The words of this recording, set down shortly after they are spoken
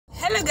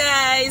Hello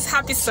guys,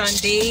 happy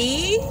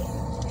Sunday.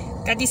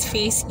 Daddy's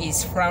face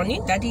is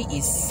frowning. Daddy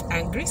is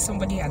angry.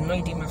 Somebody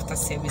annoyed him after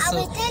service.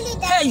 So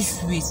hey,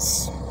 wait,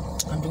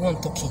 I'm the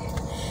one talking.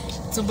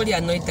 Somebody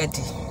annoyed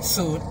Daddy.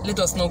 So let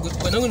us not go.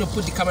 We're not going to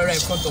put the camera in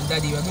front of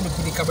Daddy. We're going to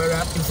put the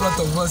camera in front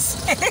of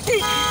us.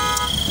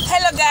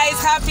 Hello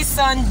guys, happy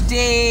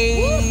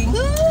Sunday.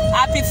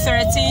 Happy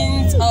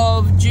 13th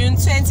of June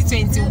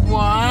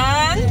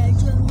 2021.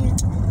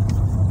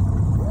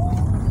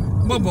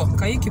 Bobo,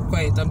 can you keep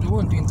quiet? I'm the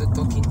one doing the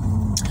talking.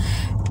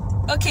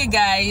 Okay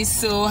guys,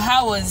 so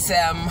how was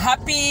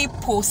happy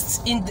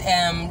post in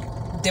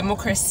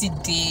democracy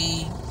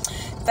day?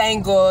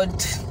 Thank God.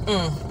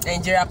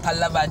 Nigeria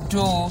palava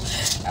do.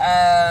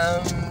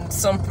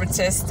 Some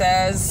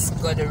protesters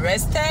got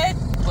arrested,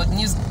 but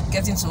news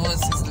getting to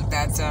us is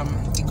that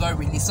it got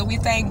released, so we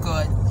thank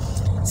God.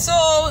 So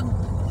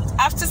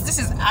this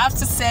is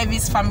after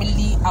service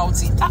family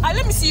outing.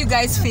 Let me see you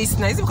guys face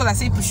now. Is it because I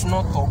say people should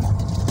not talk?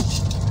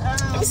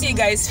 Let me see you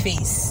guys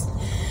face.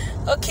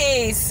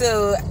 Okay,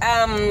 so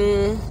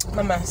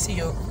Mama, see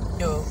your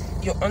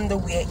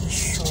underwear is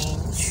showing.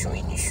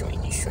 That's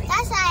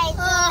why I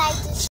don't like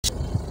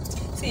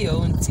to see your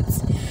own tits.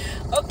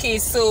 Okay,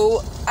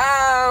 so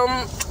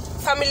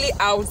family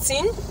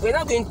outing. We're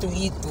not going to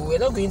eat though. We're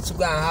not going to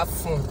go and have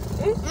fun.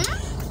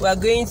 We are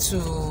going to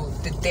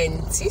the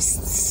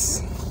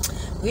dentist.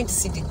 We're going to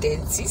see the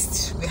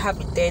dentist. We have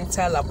a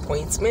dental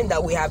appointment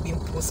that we have been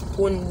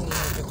postponing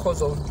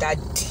because of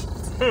Daddy.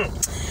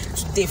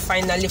 Today,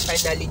 finally,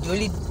 the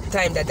only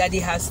time that Daddy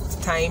has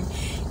time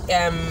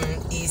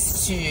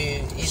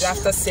is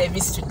after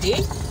service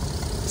today.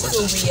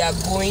 So we are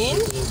going.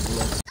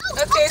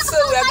 Okay, so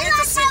we are going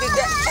to see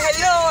the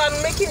hello, I'm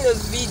making a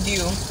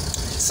video.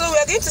 So we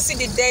are going to see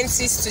the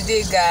dentist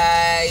today,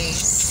 guys.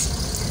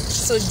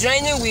 So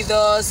joining with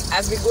us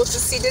as we go to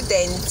see the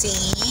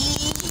dentist.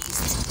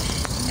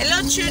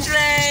 Hello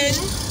children,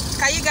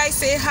 can you guys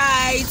say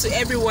hi to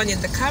everyone in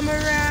the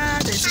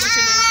camera? There's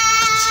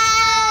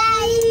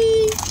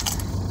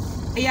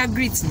you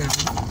greet now.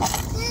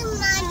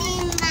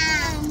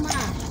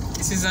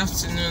 This is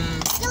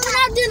afternoon.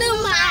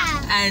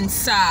 And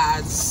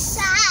SARS.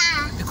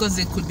 Because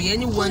there could be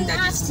anyone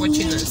that is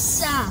watching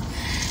us.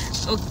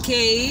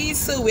 Okay,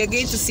 so we're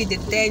going to see the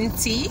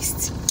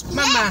dentist.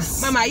 Mama,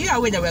 are you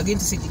aware that we're going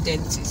to see the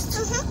dentist?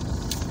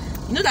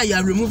 You know that you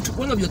have removed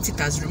one of your teeth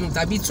has removed.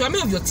 How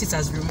many of your teeth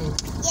has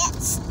removed?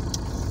 Yes.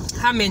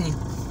 How many?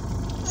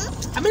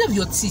 How many of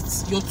your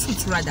teeth, how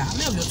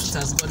many of your teeth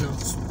has gone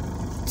out?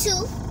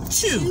 Two.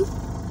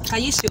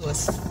 Can you show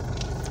us?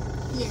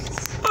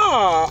 Yes.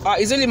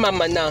 It's only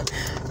Mama now.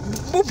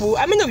 Boo Boo,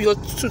 how many of your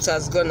tooth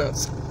has gone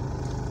out?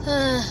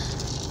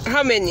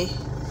 How many?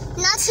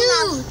 Not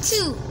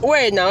two.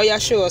 Where now? Yeah,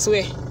 show us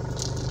where.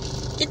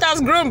 It has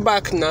grown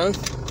back now.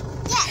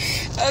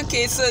 Yes.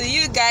 Okay, so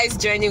you guys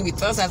joining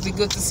with us as we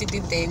go to see the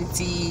dentist.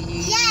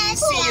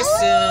 Yes. See you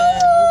soon.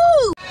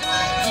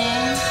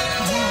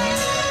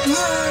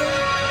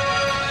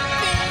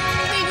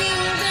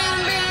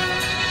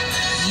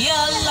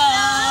 Your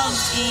love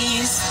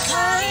is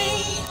kind.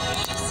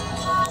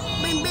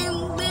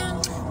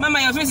 Mama,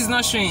 your face is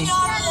not showing. Your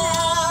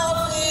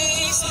love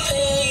is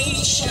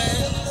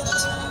patient.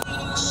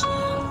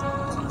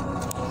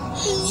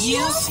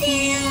 You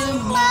fill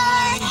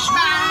my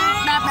heart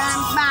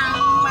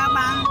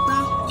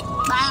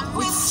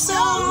with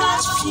so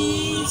much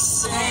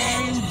peace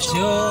and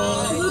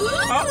joy.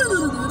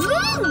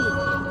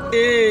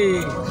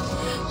 Hey.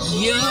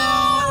 You're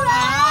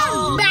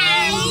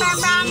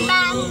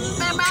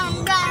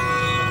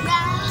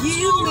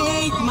you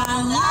make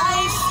my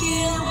life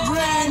feel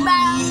brand new.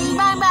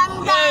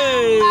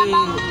 Hey.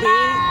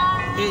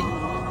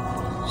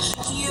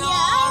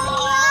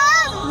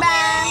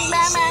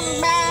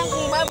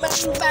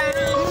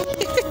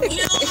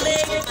 You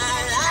make my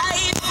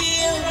life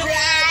feel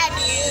brand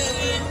new.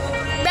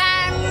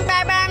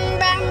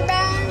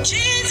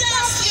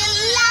 Jesus, you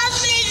love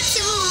me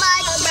too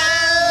much.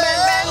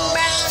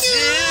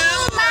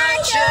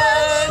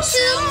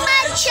 Too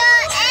much,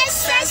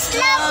 excess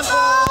love.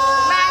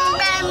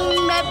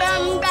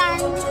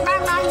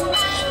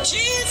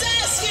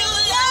 Jesus, you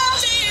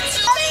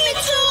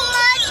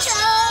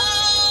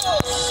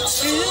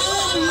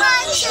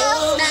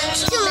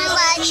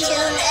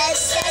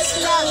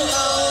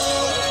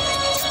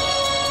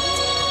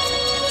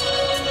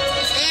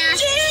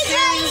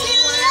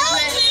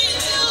love me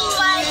too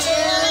much.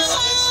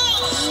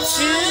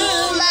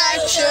 Too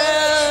much,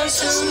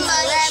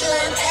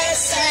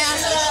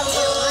 excess love.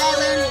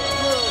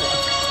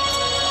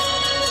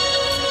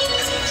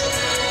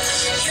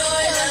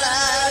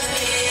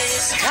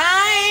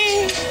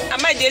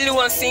 Am I the only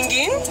one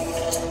singing?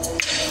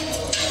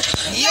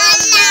 Your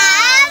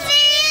love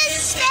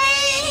is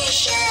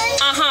patient.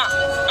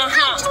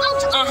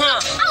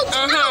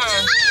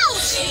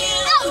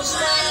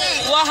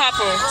 What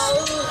happened?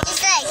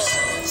 It's like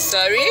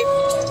Sorry?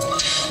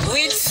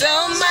 With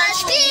so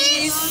much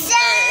peace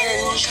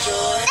and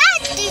joy.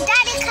 that's the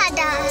daddy card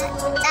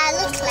that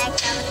looks like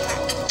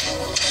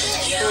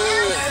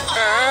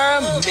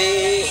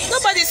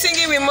Nobody sing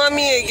it with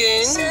mommy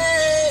again.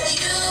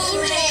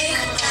 You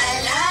make my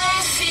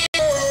life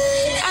feel.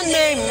 And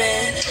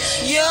amen.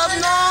 You're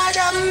not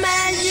a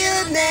man, you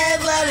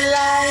never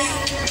lie.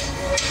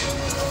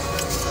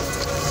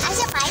 I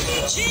said bye.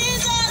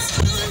 Jesus,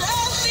 you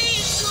love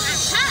me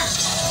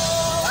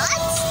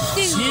What?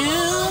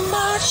 Too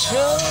much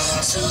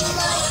too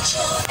much.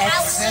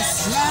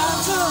 excess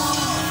love.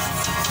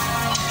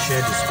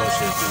 Share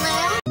discussion.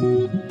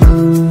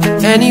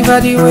 Well,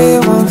 Anybody will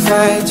won't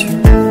fight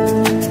you.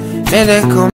 May they come.